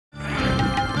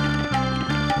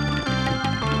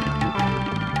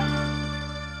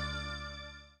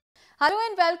Hello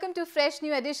and welcome to a fresh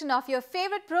new edition of your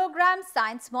favorite program,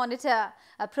 Science Monitor,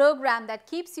 a program that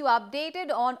keeps you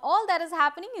updated on all that is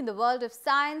happening in the world of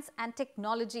science and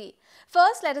technology.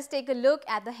 First, let us take a look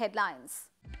at the headlines.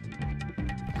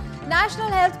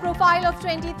 National Health Profile of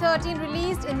 2013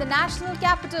 released in the national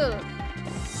capital.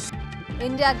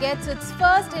 India gets its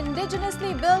first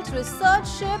indigenously built research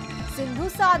ship, Sindhu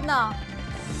Sadhana.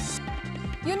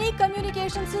 Unique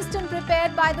communication system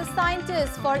prepared by the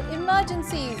scientists for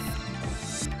emergencies.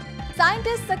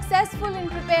 Scientists successful in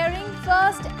preparing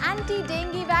first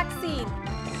anti-dengue vaccine.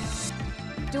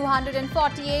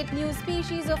 248 new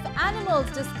species of animals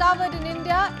discovered in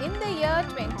India in the year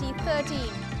 2013.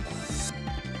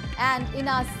 And in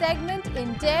our segment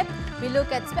In Depth, we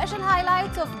look at special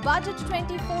highlights of Budget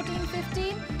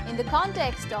 2014-15 in the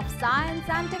context of science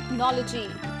and technology.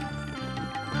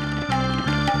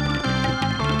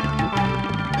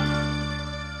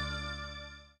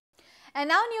 And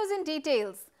now news in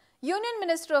details. Union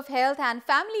Minister of Health and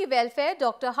Family Welfare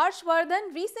Dr.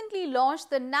 Harshvardhan recently launched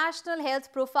the National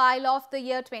Health Profile of the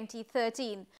year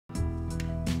 2013.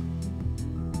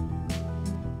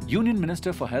 Union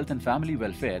Minister for Health and Family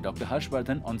Welfare Dr.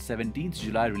 Harshvardhan on 17th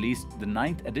July released the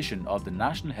 9th edition of the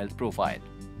National Health Profile.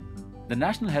 The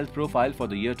National Health Profile for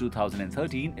the year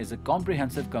 2013 is a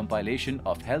comprehensive compilation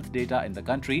of health data in the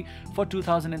country for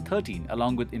 2013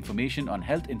 along with information on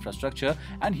health infrastructure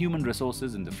and human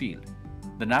resources in the field.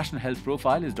 The National Health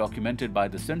Profile is documented by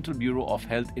the Central Bureau of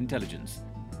Health Intelligence.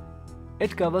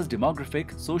 It covers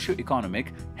demographic,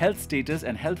 socio-economic, health status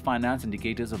and health finance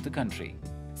indicators of the country.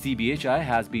 CBHI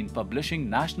has been publishing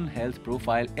National Health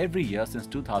Profile every year since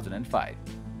 2005.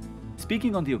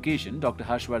 Speaking on the occasion, Dr.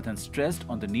 Harshvardhan stressed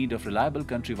on the need of reliable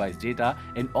country-wise data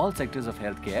in all sectors of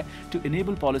healthcare to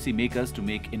enable policymakers to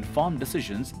make informed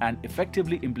decisions and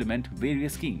effectively implement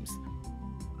various schemes.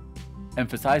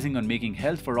 Emphasizing on making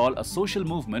health for all a social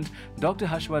movement, Dr.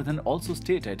 Harshvardhan also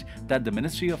stated that the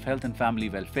Ministry of Health and Family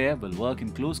Welfare will work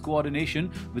in close coordination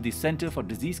with the Center for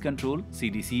Disease Control,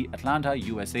 CDC, Atlanta,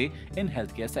 USA, in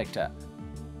healthcare sector.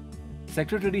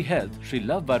 Secretary Health, Shri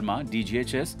Lav Verma,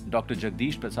 DGHS, Dr.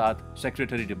 Jagdish Prasad,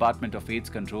 Secretary Department of AIDS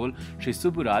Control, Shri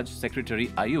Subburaj, Secretary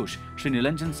Ayush, Shri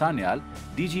Nilanjan Sanyal,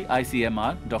 DG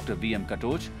ICMR, Dr. VM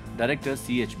Katoj, Director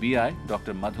CHBI,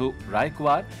 Dr. Madhu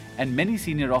Raikwar, and many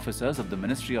senior officers of the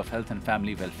Ministry of Health and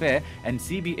Family Welfare and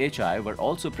CBHI were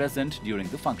also present during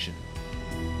the function.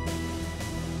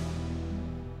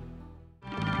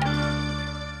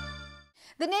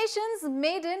 The nation's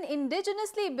maiden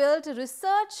indigenously built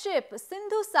research ship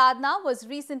Sindhu Sadhana was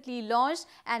recently launched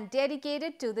and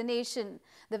dedicated to the nation.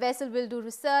 The vessel will do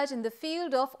research in the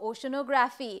field of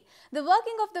oceanography. The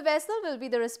working of the vessel will be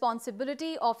the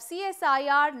responsibility of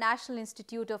CSIR, National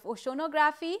Institute of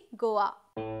Oceanography, Goa.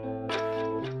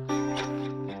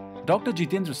 Dr.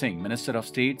 Jitendra Singh, Minister of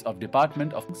State of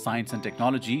Department of Science and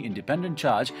Technology, independent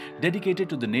charge, dedicated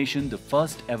to the nation the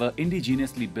first ever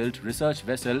indigenously built research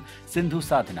vessel Sindhu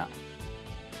Sadhana.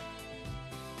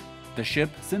 The ship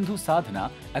Sindhu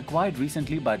Sadhana, acquired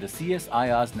recently by the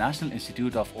CSIR's National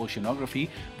Institute of Oceanography,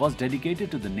 was dedicated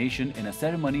to the nation in a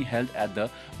ceremony held at the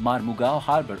Marmugao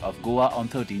harbour of Goa on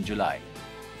 13 July.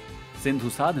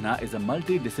 Sindhu Sadhana is a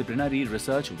multidisciplinary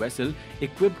research vessel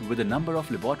equipped with a number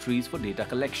of laboratories for data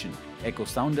collection, echo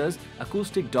sounders,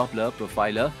 acoustic Doppler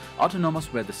profiler,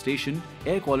 autonomous weather station,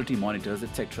 air quality monitors,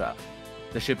 etc.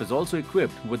 The ship is also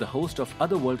equipped with a host of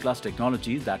other world-class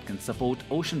technologies that can support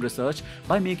ocean research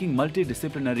by making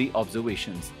multidisciplinary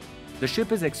observations. The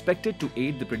ship is expected to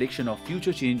aid the prediction of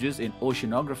future changes in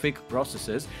oceanographic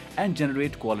processes and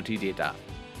generate quality data.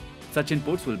 Such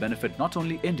inputs will benefit not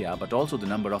only India but also the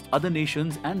number of other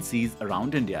nations and seas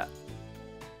around India.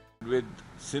 With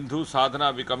Sindhu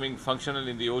Sadhana becoming functional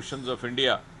in the oceans of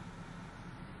India,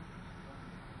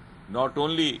 not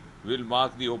only will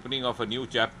mark the opening of a new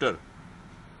chapter,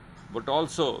 but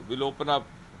also will open up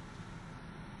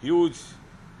huge,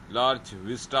 large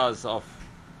vistas of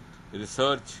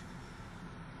research,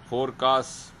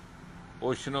 forecasts,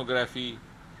 oceanography,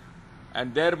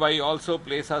 and thereby also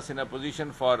place us in a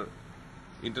position for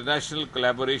international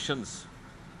collaborations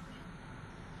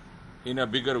in a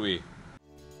bigger way.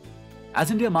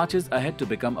 As India marches ahead to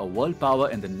become a world power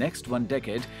in the next one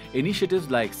decade, initiatives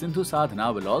like Sindhu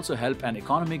Sadhana will also help an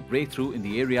economic breakthrough in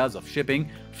the areas of shipping,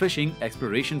 fishing,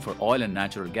 exploration for oil and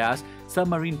natural gas,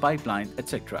 submarine pipelines,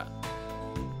 etc.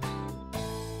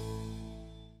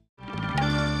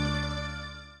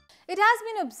 It has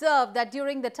been observed that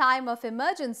during the time of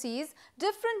emergencies,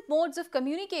 different modes of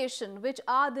communication which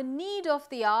are the need of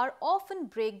the hour often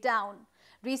break down.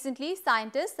 Recently,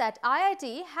 scientists at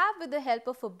IIT have, with the help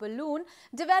of a balloon,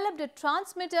 developed a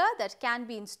transmitter that can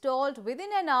be installed within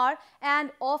an hour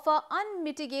and offer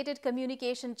unmitigated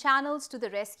communication channels to the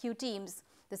rescue teams.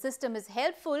 The system is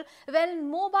helpful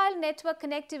when mobile network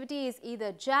connectivity is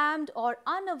either jammed or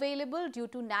unavailable due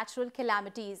to natural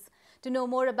calamities. To know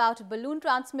more about a balloon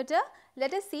transmitter,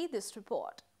 let us see this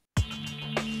report.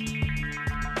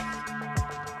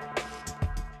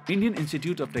 Indian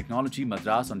Institute of Technology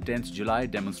Madras on 10th July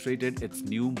demonstrated its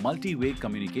new multi-way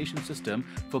communication system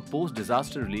for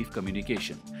post-disaster relief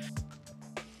communication.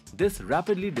 This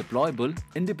rapidly deployable,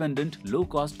 independent,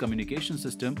 low-cost communication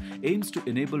system aims to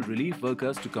enable relief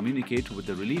workers to communicate with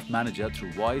the relief manager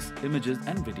through voice, images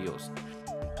and videos.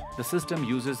 The system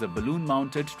uses a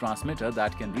balloon-mounted transmitter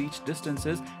that can reach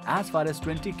distances as far as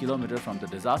 20 km from the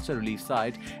disaster relief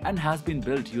site and has been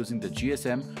built using the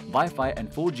GSM, Wi-Fi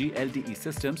and 4G LTE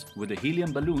systems with a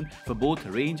helium balloon for both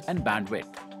range and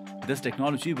bandwidth. This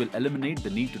technology will eliminate the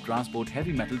need to transport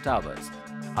heavy metal towers.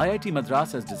 IIT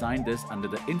Madras has designed this under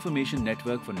the Information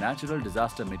Network for Natural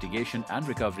Disaster Mitigation and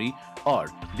Recovery or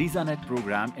DISANET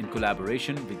program in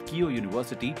collaboration with Kapoor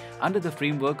University under the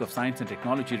framework of Science and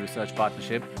Technology Research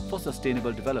Partnership for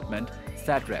Sustainable Development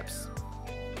 (SATREPS).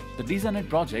 The DISANET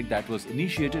project that was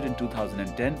initiated in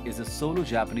 2010 is a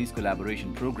solo-Japanese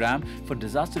collaboration program for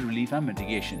disaster relief and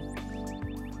mitigation.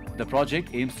 The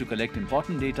project aims to collect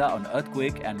important data on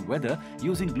earthquake and weather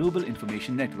using Global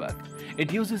Information Network.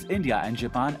 It uses India and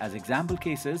Japan as example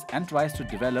cases and tries to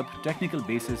develop technical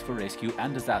basis for rescue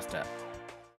and disaster.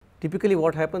 Typically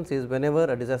what happens is whenever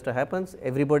a disaster happens,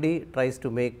 everybody tries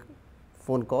to make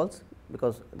phone calls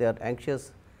because they are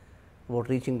anxious about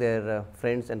reaching their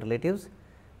friends and relatives,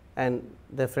 and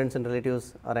their friends and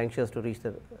relatives are anxious to reach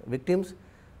the victims.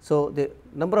 So, the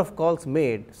number of calls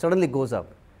made suddenly goes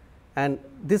up, and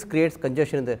this creates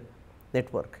congestion in the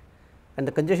network, and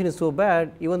the congestion is so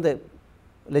bad even the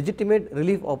legitimate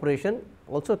relief operation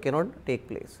also cannot take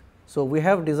place. So, we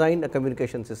have designed a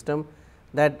communication system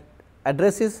that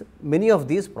addresses many of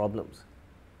these problems,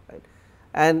 right.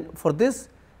 And for this,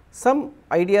 some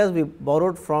ideas we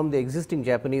borrowed from the existing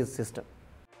Japanese system.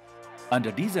 Under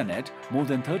DISANET, more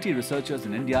than 30 researchers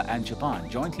in India and Japan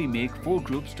jointly make 4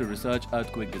 groups to research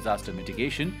earthquake disaster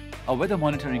mitigation, a weather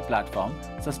monitoring platform,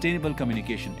 sustainable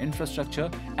communication infrastructure,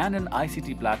 and an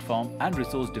ICT platform and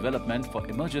resource development for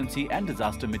emergency and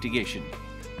disaster mitigation.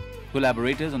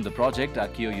 Collaborators on the project are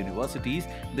Kapoor Universities,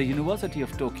 the University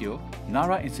of Tokyo,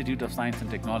 Nara Institute of Science and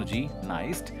Technology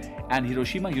 (NIST), and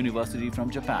Hiroshima University from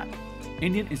Japan.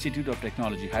 Indian Institute of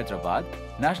Technology Hyderabad,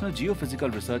 National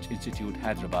Geophysical Research Institute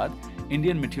Hyderabad,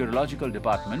 Indian Meteorological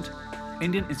Department,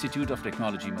 Indian Institute of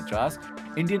Technology Madras,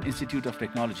 Indian Institute of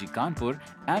Technology Kanpur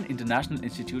and International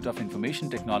Institute of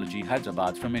Information Technology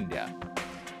Hyderabad from India.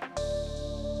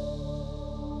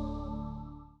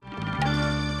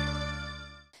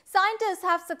 Scientists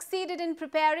have succeeded in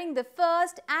preparing the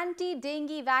first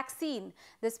anti-dengue vaccine.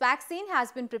 This vaccine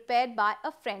has been prepared by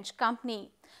a French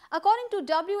company. According to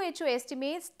WHO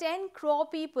estimates, 10 crore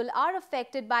people are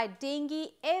affected by dengue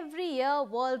every year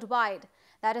worldwide.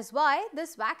 That is why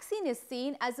this vaccine is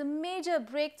seen as a major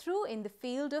breakthrough in the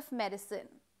field of medicine.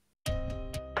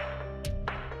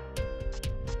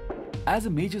 As a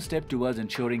major step towards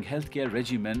ensuring healthcare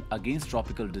regimen against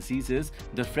tropical diseases,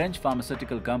 the French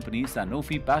pharmaceutical company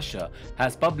Sanofi Pasteur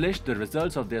has published the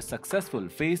results of their successful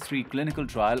Phase 3 clinical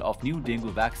trial of new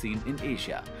dengue vaccine in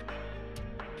Asia.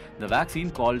 The vaccine,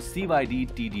 called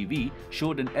CYD-TDV,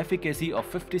 showed an efficacy of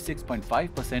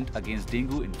 56.5% against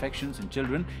dengue infections in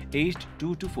children aged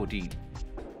 2 to 14.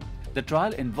 The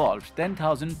trial involved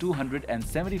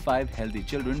 10,275 healthy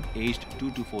children aged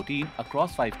 2 to 14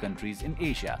 across 5 countries in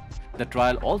Asia. The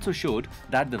trial also showed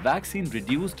that the vaccine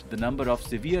reduced the number of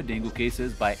severe dengue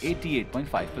cases by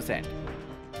 88.5%.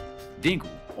 Dengue,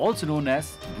 also known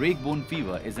as breakbone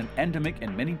fever, is an endemic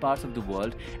in many parts of the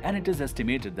world, and it is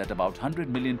estimated that about 100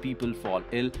 million people fall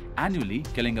ill annually,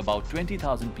 killing about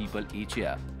 20,000 people each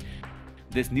year.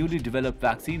 This newly developed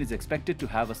vaccine is expected to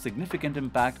have a significant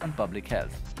impact on public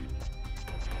health.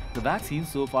 The vaccine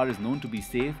so far is known to be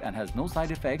safe and has no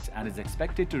side effects and is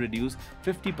expected to reduce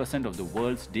 50% of the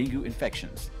world's dengue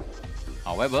infections.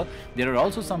 However, there are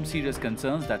also some serious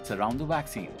concerns that surround the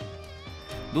vaccine.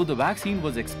 Though the vaccine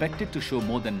was expected to show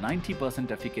more than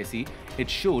 90% efficacy, it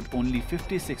showed only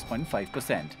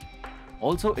 56.5%.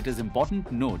 Also, it is important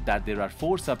to note that there are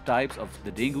 4 subtypes of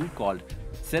the dengue called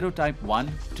serotype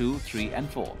 1, 2, 3 and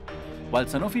 4. while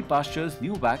Sanofi Pasteur's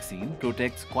new vaccine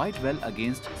protects quite well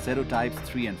against serotypes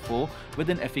 3 and 4 with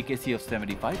an efficacy of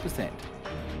 75%.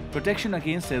 Protection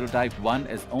against serotype 1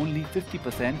 is only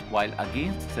 50%, while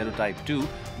against serotype 2,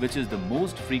 which is the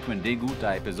most frequent dengue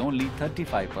type, is only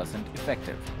 35%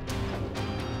 effective.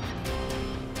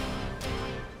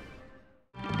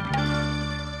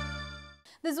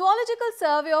 The Zoological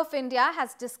Survey of India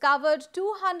has discovered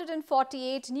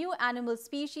 248 new animal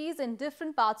species in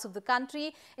different parts of the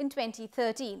country in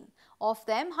 2013. Of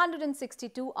them,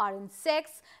 162 are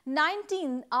insects,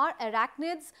 19 are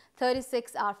arachnids,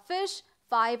 36 are fish,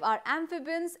 5 are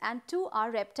amphibians and 2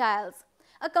 are reptiles.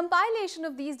 A compilation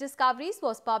of these discoveries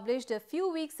was published a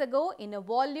few weeks ago in a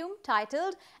volume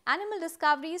titled Animal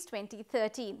Discoveries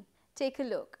 2013. Take a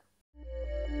look.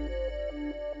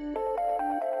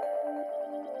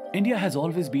 India has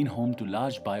always been home to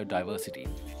large biodiversity.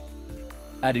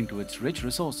 Adding to its rich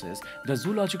resources, the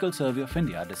Zoological Survey of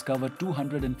India discovered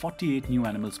 248 new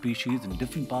animal species in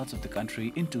different parts of the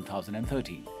country in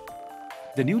 2013.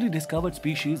 The newly discovered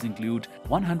species include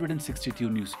 162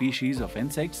 new species of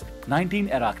insects, 19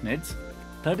 arachnids,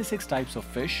 36 types of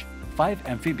fish, 5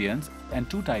 amphibians and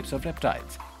 2 types of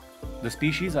reptiles. The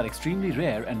species are extremely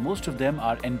rare and most of them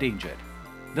are endangered.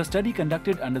 The study,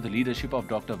 conducted under the leadership of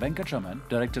Dr. Venkatraman,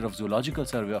 Director of Zoological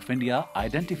Survey of India,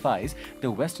 identifies the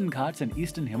Western Ghats and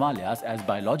Eastern Himalayas as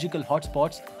biological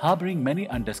hotspots harboring many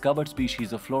undiscovered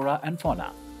species of flora and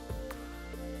fauna.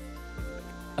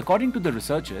 According to the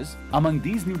researchers, among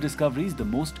these new discoveries, the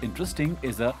most interesting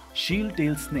is a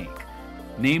shield-tailed snake.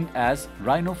 Named as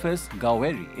Rhinophis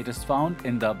goweri, it is found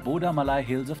in the Bodamalai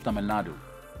hills of Tamil Nadu.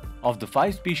 Of the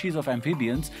 5 species of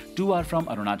amphibians, 2 are from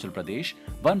Arunachal Pradesh,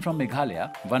 1 from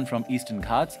Meghalaya, 1 from Eastern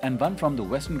Ghats and 1 from the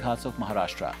Western Ghats of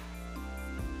Maharashtra.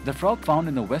 The frog found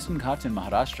in the Western Ghats in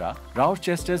Maharashtra,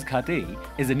 Rochester's ghatei,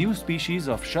 is a new species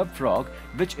of shrub frog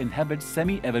which inhabits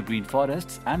semi-evergreen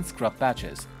forests and scrub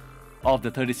patches. Of the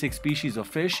 36 species of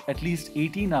fish, at least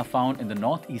 18 are found in the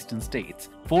northeastern states,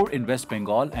 4 in West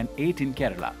Bengal and 8 in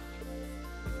Kerala.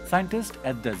 Scientists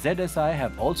at the ZSI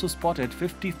have also spotted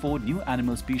 54 new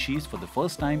animal species for the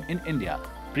first time in India,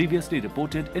 previously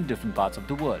reported in different parts of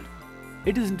the world.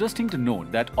 It is interesting to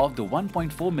note that of the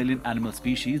 1.4 million animal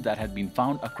species that had been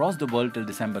found across the world till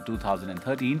December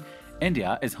 2013,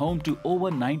 India is home to over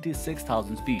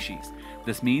 96,000 species.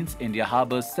 This means India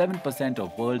harbors 7%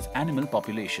 of world's animal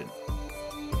population.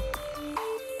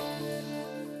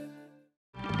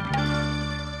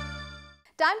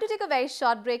 Time to take a very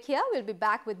short break here. We'll be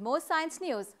back with more science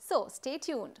news, so stay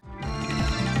tuned.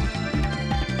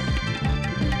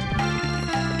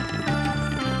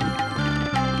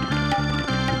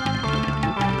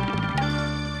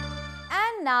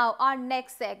 And now our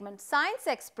next segment, Science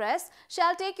Express,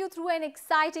 shall take you through an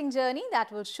exciting journey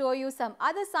that will show you some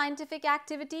other scientific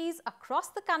activities across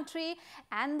the country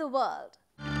and the world.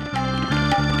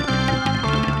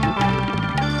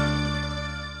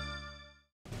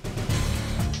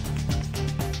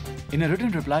 In a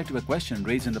written reply to a question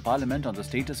raised in the Parliament on the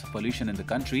status of pollution in the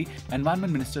country,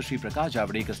 Environment Minister Shri Prakash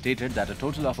Javadekar stated that a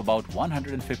total of about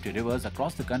 150 rivers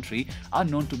across the country are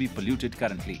known to be polluted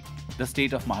currently. The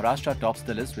state of Maharashtra tops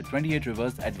the list with 28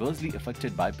 rivers adversely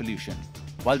affected by pollution.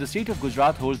 While the state of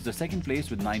Gujarat holds the second place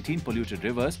with 19 polluted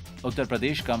rivers, Uttar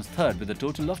Pradesh comes third with a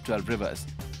total of 12 rivers.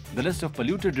 The list of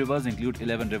polluted rivers include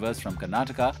 11 rivers from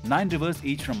Karnataka, 9 rivers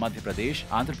each from Madhya Pradesh,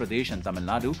 Andhra Pradesh and Tamil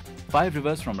Nadu, 5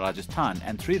 rivers from Rajasthan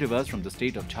and 3 rivers from the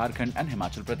state of Jharkhand and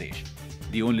Himachal Pradesh.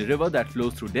 The only river that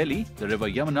flows through Delhi, the river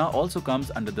Yamuna, also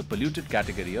comes under the polluted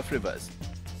category of rivers.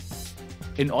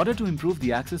 In order to improve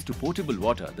the access to potable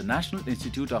water, the National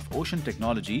Institute of Ocean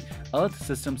Technology, Earth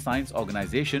System Science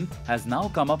Organization, has now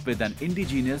come up with an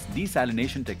indigenous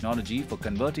desalination technology for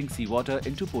converting seawater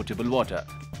into potable water.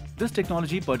 This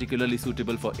technology, particularly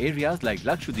suitable for areas like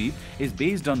Lakshadweep, is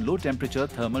based on low-temperature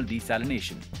thermal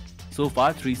desalination. So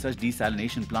far, 3 such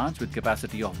desalination plants with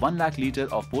capacity of 1 lakh litre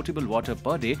of potable water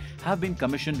per day have been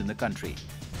commissioned in the country.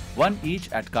 1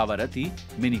 each at Kavaratti,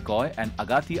 Minikoi and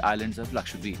Agathi Islands of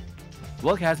Lakshadweep.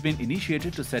 Work has been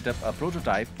initiated to set up a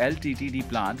prototype LTTD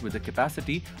plant with a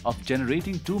capacity of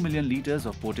generating 2 million litres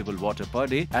of potable water per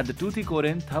day at the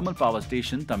Tuticorin Thermal Power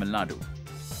Station, Tamil Nadu.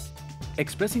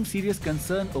 Expressing serious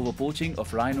concern over poaching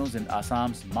of rhinos in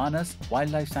Assam's Manas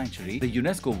Wildlife Sanctuary, the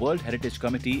UNESCO World Heritage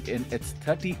Committee in its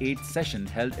 38th session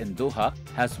held in Doha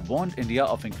has warned India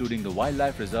of including the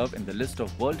wildlife reserve in the list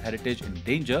of World Heritage in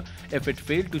danger if it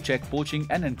failed to check poaching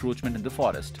and encroachment in the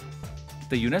forest.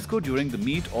 The UNESCO during the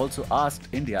meet also asked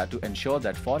India to ensure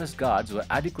that forest guards were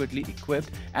adequately equipped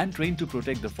and trained to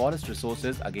protect the forest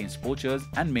resources against poachers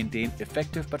and maintain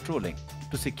effective patrolling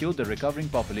to secure the recovering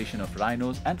population of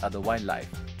rhinos and other wildlife.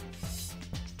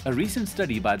 A recent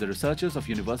study by the researchers of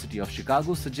University of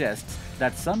Chicago suggests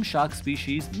that some shark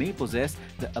species may possess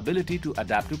the ability to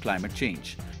adapt to climate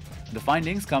change. The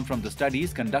findings come from the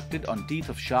studies conducted on teeth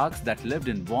of sharks that lived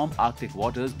in warm Arctic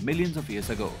waters millions of years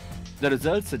ago. The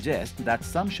results suggest that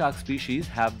some shark species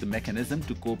have the mechanism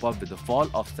to cope up with the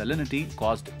fall of salinity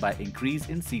caused by increase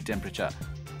in sea temperature.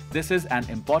 This is an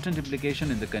important implication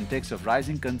in the context of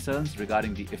rising concerns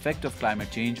regarding the effect of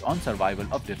climate change on survival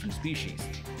of different species.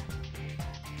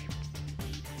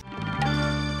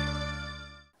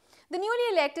 The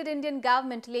newly elected Indian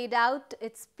government laid out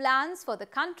its plans for the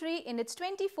country in its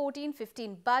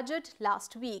 2014-15 budget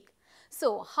last week.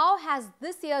 So, how has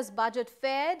this year's budget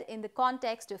fared in the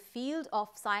context of field of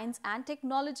science and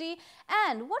technology,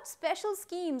 and what special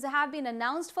schemes have been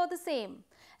announced for the same?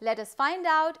 Let us find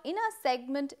out in our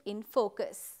segment In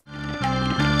Focus.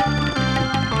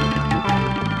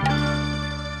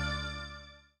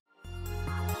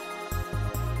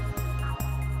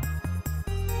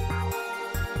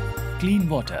 Clean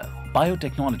water,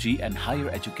 biotechnology and higher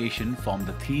education form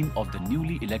the theme of the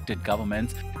newly elected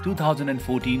government's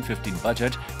 2014-15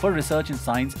 budget for research in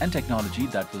science and technology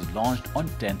that was launched on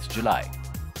 10th July.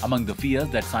 Among the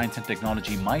fears that science and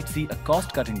technology might see a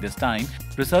cost cutting this time,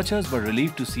 researchers were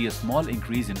relieved to see a small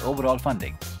increase in overall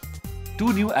funding.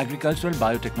 Two new agricultural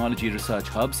biotechnology research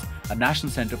hubs, a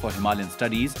National Center for Himalayan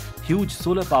Studies, huge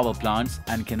solar power plants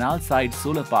and canal-side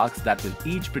solar parks that will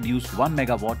each produce 1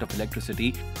 megawatt of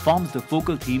electricity forms the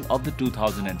focal theme of the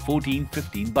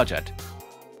 2014-15 budget.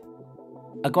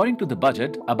 According to the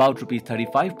budget, about Rs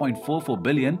 35.44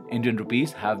 billion Indian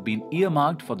rupees have been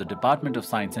earmarked for the Department of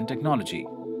Science and Technology.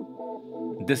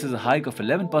 This is a hike of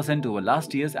 11% over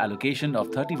last year's allocation of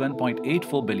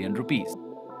 31.84 billion rupees.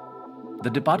 The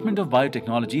Department of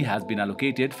Biotechnology has been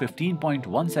allocated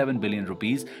 15.17 billion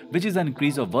rupees, which is an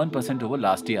increase of 1% over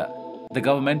last year. The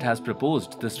government has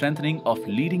proposed the strengthening of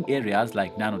leading areas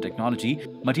like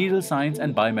nanotechnology, material science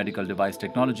and biomedical device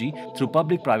technology through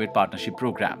public-private partnership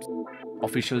programs.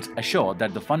 Officials assure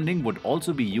that the funding would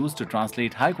also be used to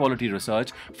translate high-quality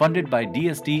research funded by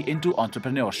DST into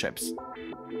entrepreneurships.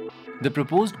 The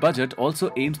proposed budget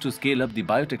also aims to scale up the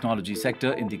biotechnology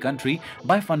sector in the country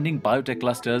by funding biotech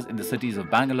clusters in the cities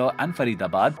of Bangalore and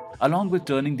Faridabad, along with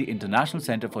turning the International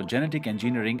Center for Genetic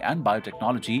Engineering and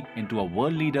Biotechnology into a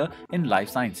world leader in life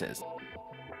sciences.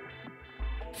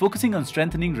 Focusing on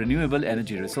strengthening renewable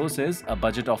energy resources, a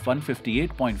budget of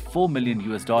 $158.4 million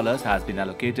has been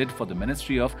allocated for the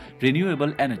Ministry of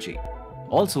Renewable Energy.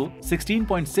 Also,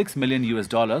 $16.6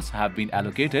 million have been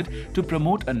allocated to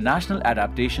promote a national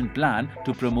adaptation plan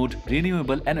to promote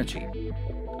renewable energy.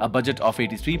 A budget of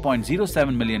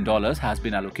 $83.07 million has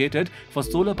been allocated for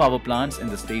solar power plants in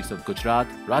the states of Gujarat,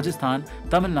 Rajasthan,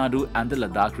 Tamil Nadu and the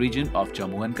Ladakh region of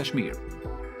Jammu and Kashmir.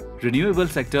 Renewable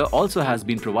sector also has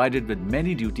been provided with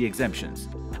many duty exemptions.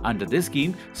 Under this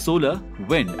scheme, solar,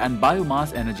 wind and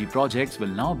biomass energy projects will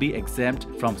now be exempt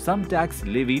from some tax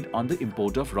levied on the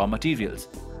import of raw materials.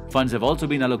 Funds have also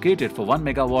been allocated for 1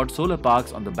 megawatt solar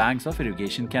parks on the banks of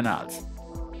irrigation canals.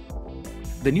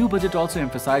 The new budget also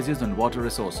emphasizes on water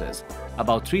resources.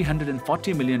 About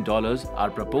 $340 million are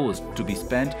proposed to be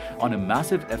spent on a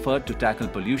massive effort to tackle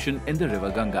pollution in the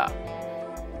river Ganga.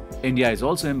 India is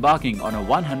also embarking on a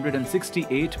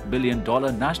 $168 billion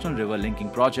national river linking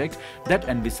project that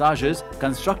envisages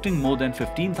constructing more than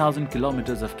 15,000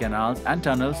 kilometers of canals and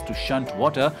tunnels to shunt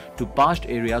water to parched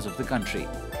areas of the country.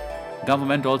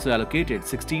 Government also allocated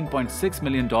 $16.6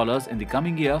 million in the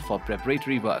coming year for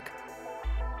preparatory work.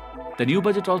 The new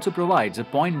budget also provides a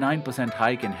 0.9%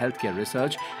 hike in healthcare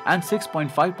research and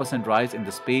 6.5% rise in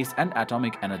the space and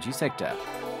atomic energy sector.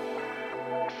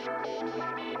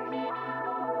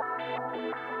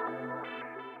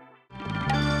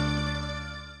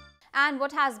 And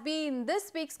what has been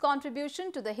this week's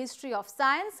contribution to the history of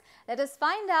science? Let us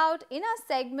find out in our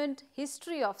segment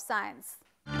History of Science.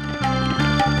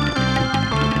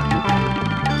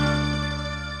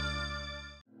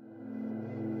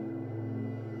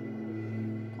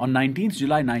 On 19th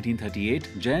July 1938,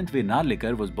 Jayant V.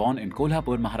 Narlikar was born in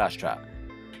Kolhapur, Maharashtra.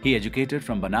 He educated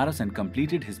from Banaras and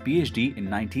completed his PhD in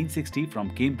 1960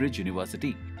 from Cambridge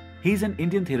University. He is an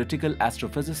Indian theoretical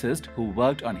astrophysicist who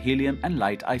worked on helium and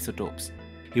light isotopes.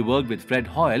 He worked with Fred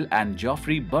Hoyle and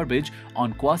Geoffrey Burbidge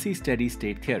on quasi-steady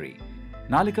state theory.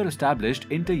 Narlikar established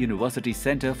Inter-University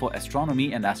Center for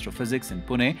Astronomy and Astrophysics in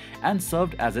Pune and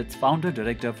served as its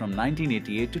founder-director from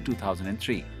 1988 to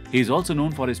 2003. He is also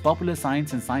known for his popular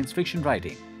science and science fiction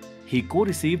writing. He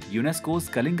co-received UNESCO's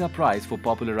Kalinga Prize for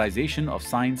Popularization of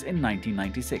Science in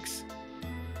 1996.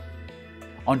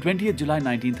 On 20th July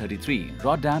 1933,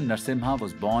 Rodam Narasimha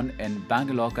was born in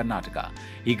Bangalore, Karnataka.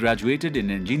 He graduated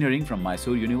in engineering from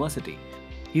Mysore University.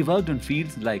 He worked on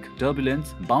fields like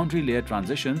turbulence, boundary layer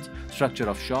transitions, structure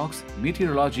of shocks,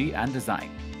 meteorology and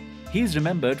design. He is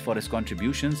remembered for his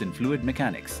contributions in fluid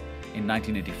mechanics. In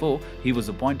 1984, he was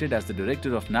appointed as the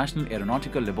Director of National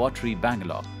Aeronautical Laboratory,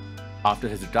 Bangalore. After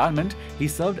his retirement, he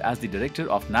served as the Director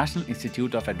of National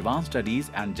Institute of Advanced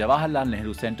Studies and Jawaharlal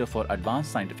Nehru Centre for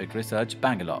Advanced Scientific Research,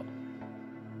 Bangalore.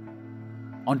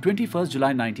 On 21st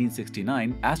July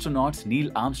 1969, astronauts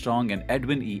Neil Armstrong and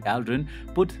Edwin E. Aldrin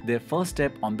put their first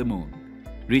step on the moon.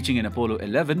 Reaching in Apollo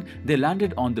 11, they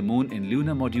landed on the moon in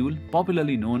lunar module,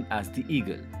 popularly known as the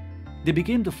Eagle. They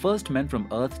became the first men from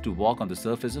Earth to walk on the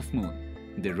surface of moon.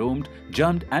 They roamed,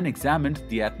 jumped and examined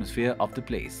the atmosphere of the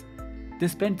place. They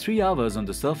spent 3 hours on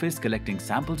the surface collecting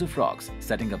samples of rocks,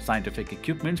 setting up scientific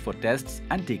equipment for tests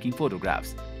and taking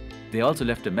photographs. They also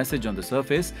left a message on the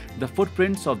surface. The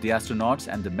footprints of the astronauts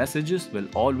and the messages will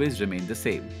always remain the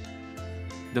same.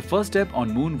 The first step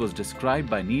on moon was described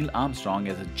by Neil Armstrong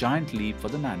as a giant leap for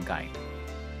the mankind.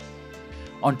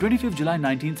 On 25th July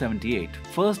 1978,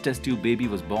 first test tube baby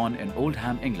was born in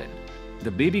Oldham, England. The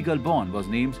baby girl born was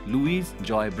named Louise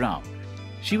Joy Brown.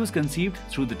 She was conceived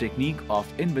through the technique of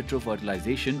in vitro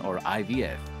fertilization or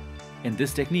IVF. In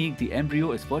this technique, the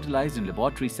embryo is fertilized in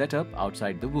laboratory setup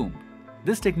outside the womb.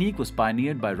 This technique was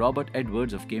pioneered by Robert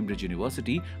Edwards of Cambridge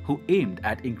University, who aimed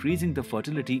at increasing the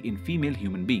fertility in female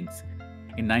human beings.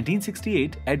 In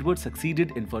 1968, Edwards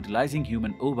succeeded in fertilizing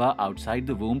human ova outside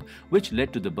the womb, which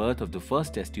led to the birth of the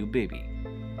first test tube baby.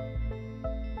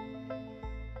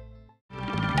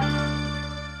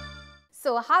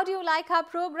 So how do you like our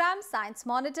program, Science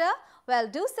Monitor? Well,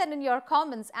 do send in your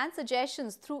comments and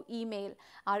suggestions through email.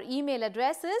 Our email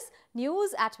address is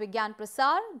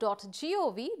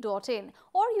news@vigyanprasar.gov.in,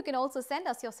 or you can also send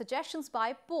us your suggestions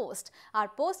by post. Our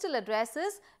postal address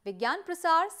is Vigyan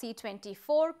Prasar,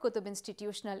 C24, Qutub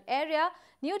Institutional Area,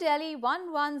 New Delhi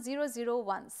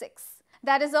 110016.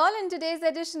 That is all in today's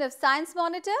edition of Science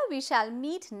Monitor. We shall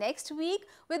meet next week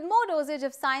with more dosage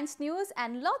of science news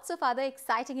and lots of other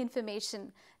exciting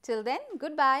information. Till then,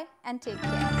 goodbye and take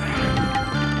care.